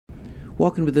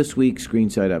Welcome to this week's Green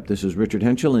Side Up. This is Richard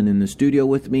Henschel, and in the studio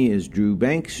with me is Drew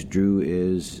Banks. Drew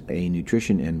is a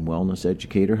nutrition and wellness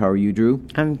educator. How are you, Drew?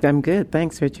 I'm good.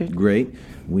 Thanks, Richard. Great.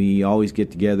 We always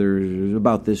get together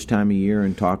about this time of year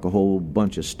and talk a whole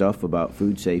bunch of stuff about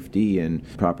food safety and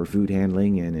proper food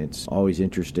handling, and it's always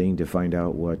interesting to find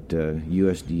out what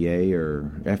USDA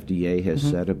or FDA has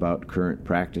said about current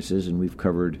practices, and we've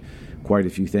covered quite a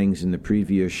few things in the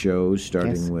previous shows,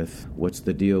 starting with what's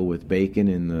the deal with bacon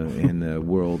in the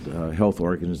World Health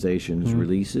Organization's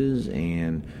releases,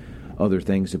 and other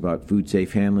things about food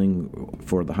safe handling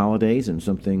for the holidays. And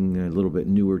something a little bit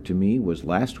newer to me was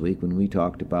last week when we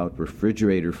talked about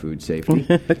refrigerator food safety.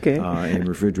 Okay. And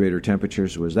refrigerator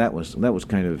temperatures. That was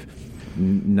kind of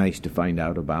nice to find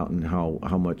out about, and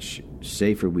how much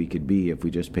safer we could be if we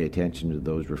just pay attention to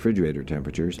those refrigerator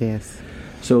temperatures. Yes.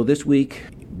 So this week,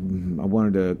 I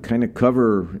wanted to kind of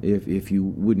cover, if you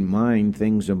wouldn't mind,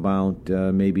 things about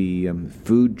maybe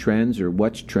food trends, or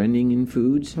what's trending in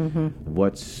foods,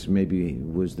 what's maybe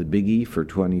was the biggie for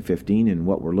 2015, and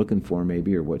what we're looking for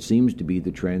maybe, or what seems to be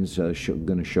the trends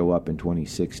going to show up in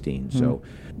 2016. So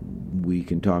we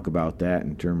can talk about that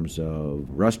in terms of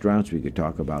restaurants. We could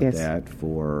talk about that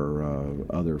for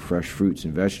other fresh fruits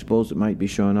and vegetables that might be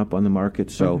showing up on the market.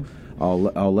 So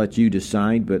I'll let you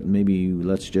decide, but maybe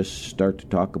let's just start to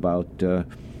talk about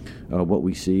what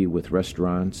we see with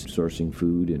restaurants sourcing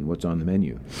food and what's on the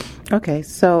menu. Okay,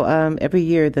 so every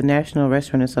year the National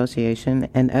Restaurant Association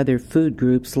and other food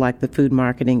groups like the Food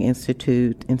Marketing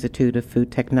Institute, Institute of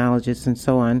Food Technologists, and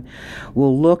so on,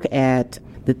 will look at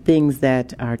the things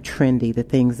that are trendy, the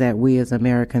things that we as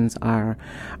Americans are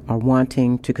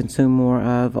wanting to consume more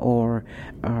of, or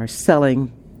are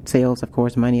selling. Sales, of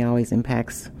course, money always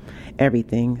impacts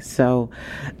everything. So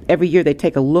every year they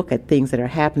take a look at things that are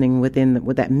happening with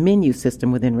that menu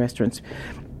system within restaurants.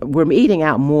 We're eating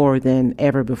out more than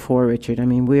ever before, Richard. I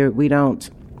mean, we don't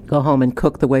go home and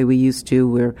cook the way we used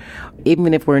to.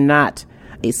 Even if we're not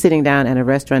sitting down at a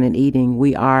restaurant and eating,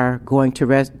 we are going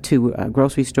to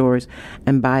grocery stores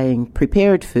and buying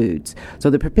prepared foods. So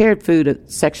the prepared food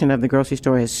section of the grocery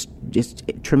store has just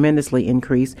tremendously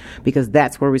increased, because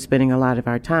that's where we're spending a lot of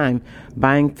our time,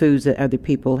 buying foods that other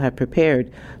people have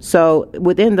prepared. So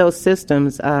within those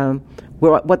systems,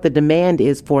 what the demand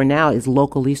is for now is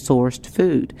locally sourced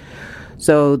food.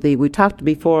 So we talked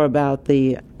before about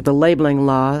the labeling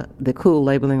law, the cool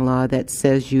labeling law that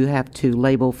says you have to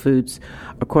label foods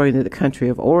according to the country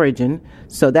of origin.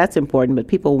 So that's important, but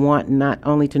people want not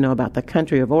only to know about the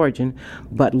country of origin,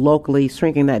 but locally,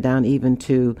 shrinking that down even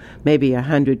to maybe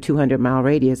 100, 200-mile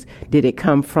radius. Did it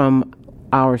come from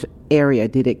our area?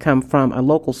 Did it come from a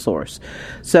local source?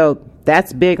 So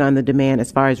that's big on the demand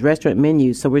as far as restaurant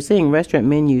menus. So we're seeing restaurant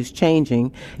menus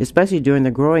changing, especially during the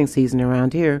growing season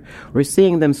around here. We're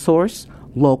seeing them source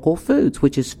local foods,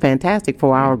 which is fantastic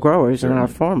for our growers and our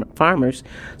farmers.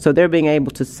 So they're being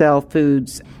able to sell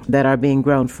foods that are being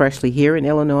grown freshly here in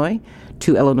Illinois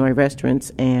to Illinois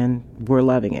restaurants, and we're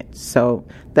loving it. So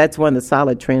that's one of the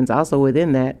solid trends. Also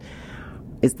within that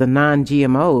is the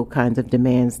non-GMO kinds of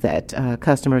demands that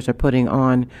customers are putting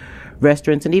on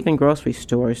restaurants and even grocery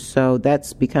stores. So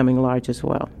that's becoming large as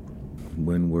well.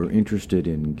 When we're interested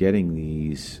in getting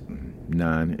these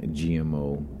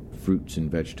non-GMO fruits and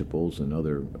vegetables and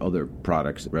other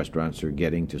products that restaurants are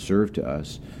getting to serve to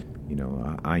us,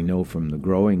 I know from the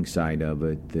growing side of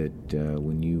it that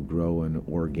when you grow an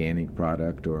organic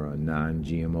product or a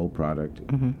non-GMO product,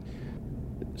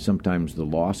 sometimes the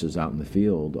losses out in the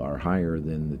field are higher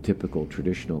than the typical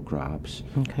traditional crops.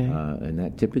 Okay. And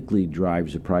that typically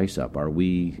drives the price up. Are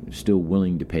we still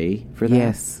willing to pay for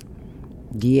that?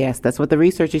 Yes, that's what the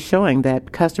research is showing,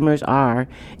 that customers are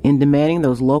in demanding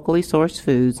those locally sourced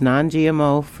foods,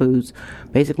 non-GMO foods,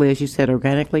 basically, as you said,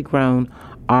 organically grown,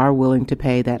 are willing to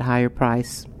pay that higher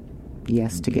price,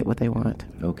 to get what they want.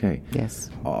 Okay. Yes.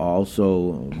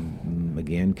 Also,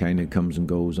 again, kind of comes and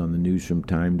goes on the news from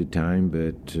time to time,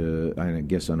 but I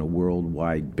guess on a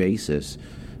worldwide basis,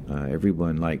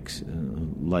 everyone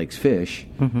likes fish.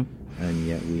 And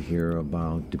yet we hear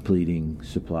about depleting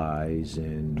supplies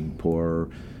and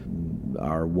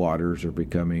our waters are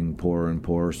becoming poorer and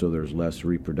poorer, so there's less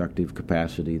reproductive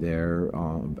capacity there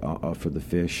for the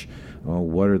fish.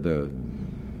 What are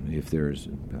if there's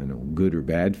good or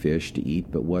bad fish to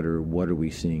eat, but what are we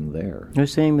seeing there? We're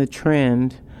seeing the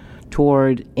trend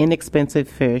toward inexpensive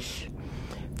fish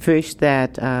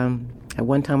that at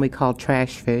one time we called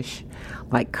trash fish,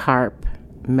 like carp,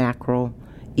 mackerel,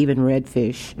 even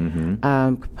redfish,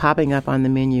 popping up on the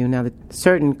menu. Now,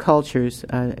 certain cultures,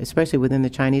 especially within the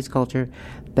Chinese culture,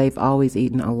 they've always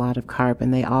eaten a lot of carp,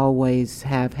 and they always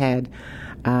have had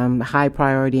high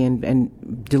priority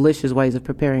and delicious ways of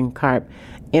preparing carp.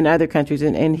 In other countries,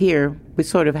 and here, we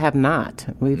sort of have not.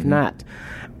 We've not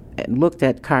looked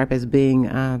at carp as being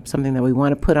something that we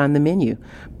want to put on the menu,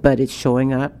 but it's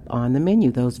showing up on the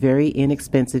menu, those very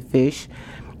inexpensive fish.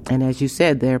 And as you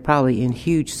said, they're probably in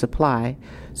huge supply,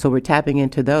 so we're tapping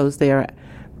into those. They are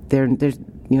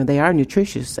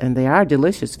nutritious and they are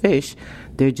delicious fish.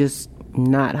 They're just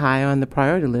not high on the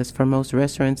priority list for most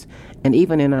restaurants, and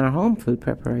even in our home food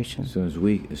preparation. So as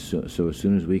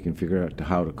soon as we can figure out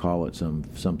how to call it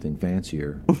something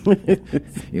fancier,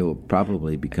 it will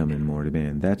probably become in more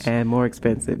demand. And more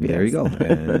expensive. There you go,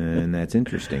 and that's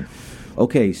interesting.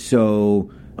 Okay,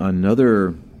 so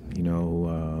another.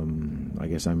 I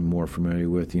guess I'm more familiar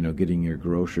with, getting your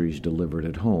groceries delivered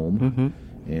at home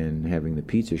and having the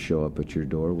pizza show up at your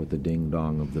door with the ding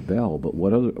dong of the bell. But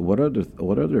what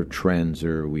other trends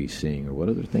are we seeing, or what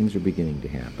other things are beginning to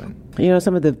happen?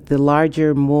 Some of the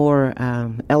larger, more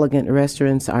elegant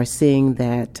restaurants are seeing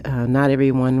that not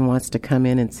everyone wants to come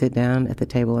in and sit down at the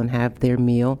table and have their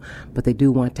meal, but they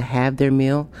do want to have their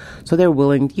meal. So they're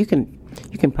willing. You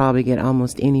can probably get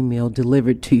almost any meal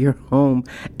delivered to your home,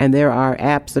 and there are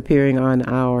apps appearing on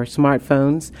our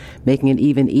smartphones, making it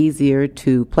even easier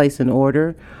to place an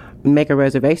order, make a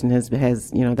reservation. Has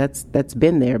that's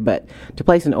been there, but to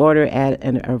place an order at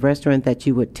a restaurant that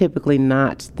you would typically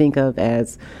not think of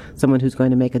as someone who's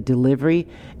going to make a delivery,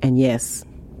 and yes,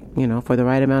 for the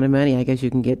right amount of money, I guess you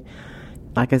can get,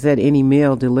 like I said, any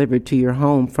meal delivered to your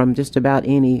home from just about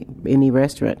any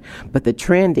restaurant. But the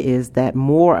trend is that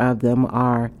more of them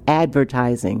are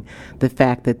advertising the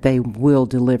fact that they will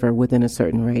deliver within a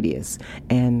certain radius.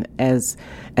 And as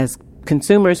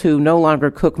consumers who no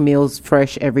longer cook meals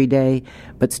fresh every day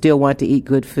but still want to eat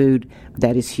good food,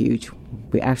 that is huge.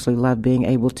 We actually love being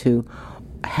able to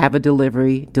have a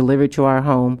delivery delivered to our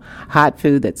home, hot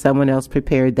food that someone else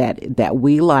prepared that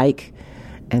we like.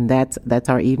 And that's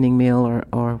our evening meal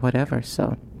or whatever.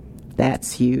 So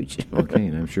that's huge. Okay,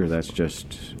 and I'm sure that's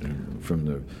just from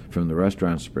the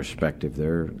restaurant's perspective.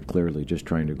 They're clearly just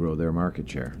trying to grow their market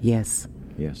share. Yes.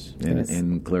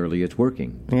 And clearly it's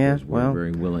working. Yeah, we're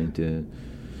very willing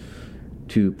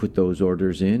to put those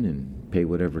orders in and pay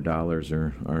whatever dollars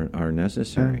are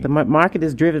necessary. The market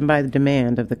is driven by the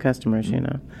demand of the customers.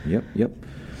 Yep.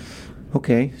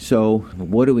 Okay, so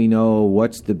what do we know?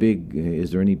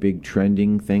 Is there any big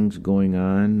trending things going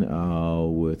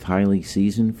on with highly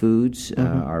seasoned foods?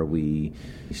 Are we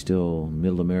still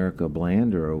Middle America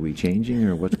bland, or are we changing,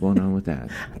 or what's going on with that?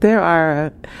 There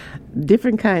are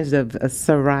different kinds of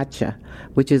sriracha,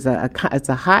 which is it's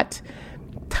a hot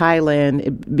Thailand.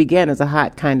 It began as a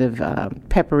hot kind of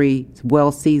peppery,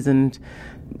 well-seasoned,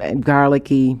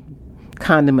 garlicky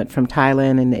condiment from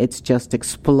Thailand, and it's just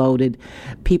exploded.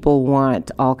 People want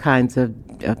all kinds of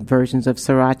versions of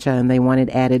sriracha, and they want it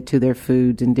added to their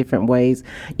foods in different ways.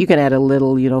 You can add a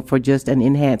little, for just an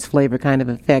enhanced flavor kind of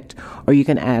effect, or you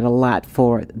can add a lot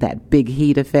for that big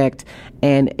heat effect,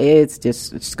 and it's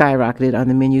just skyrocketed on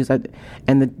the menus.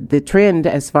 And the trend,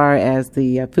 as far as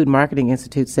the Food Marketing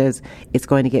Institute says, it's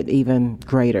going to get even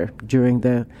greater during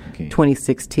the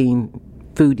 2016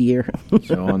 food year.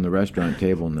 So on the restaurant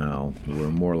table now, we're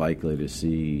more likely to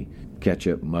see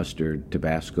ketchup, mustard,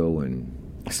 Tabasco, and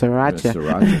sriracha.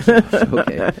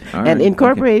 Okay. All and right.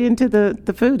 incorporate into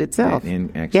the food itself.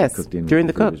 And actually cooked in during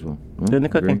the food cook. as well. During the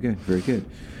cooking. Very good.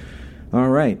 All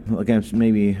right. Again,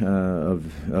 maybe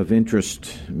of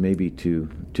interest, maybe to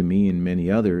me and many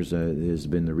others, has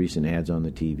been the recent ads on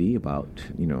the TV about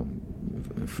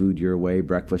food your way,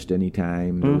 breakfast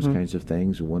anytime, those kinds of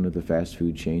things. One of the fast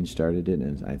food chains started it,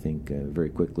 and I think very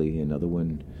quickly another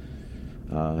one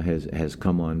has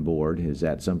come on board. Is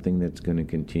that something that's going to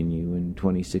continue in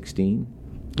 2016?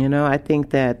 I think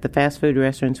that the fast food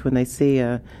restaurants, when they see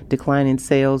a decline in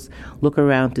sales, look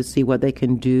around to see what they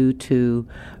can do to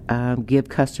give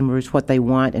customers what they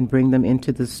want and bring them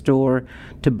into the store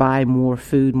to buy more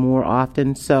food more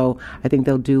often. So I think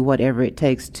they'll do whatever it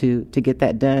takes to get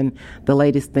that done. The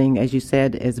latest thing, as you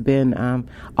said, has been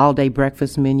all-day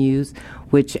breakfast menus,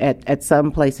 which at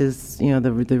some places,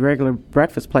 the regular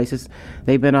breakfast places,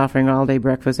 they've been offering all-day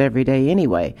breakfast every day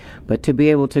anyway. But to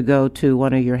be able to go to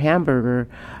one of your hamburger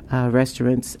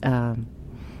restaurants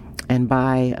and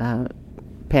buy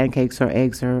pancakes or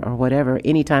eggs or whatever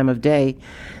any time of day,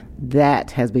 that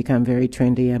has become very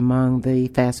trendy among the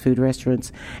fast food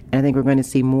restaurants. And I think we're going to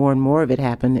see more and more of it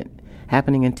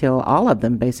happening until all of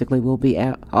them basically will be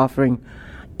offering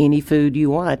any food you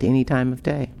want any time of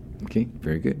day. Okay,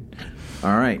 very good.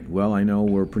 All right. Well, I know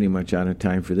we're pretty much out of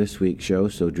time for this week's show.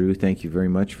 So, Drew, thank you very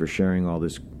much for sharing all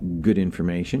this good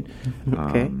information.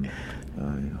 Okay.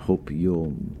 I hope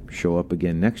you'll show up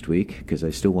again next week because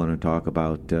I still want to talk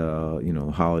about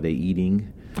holiday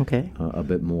eating a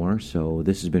bit more. So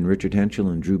this has been Richard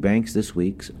Hentschel and Drew Banks this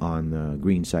week on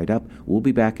Green Side Up. We'll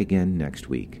be back again next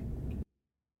week.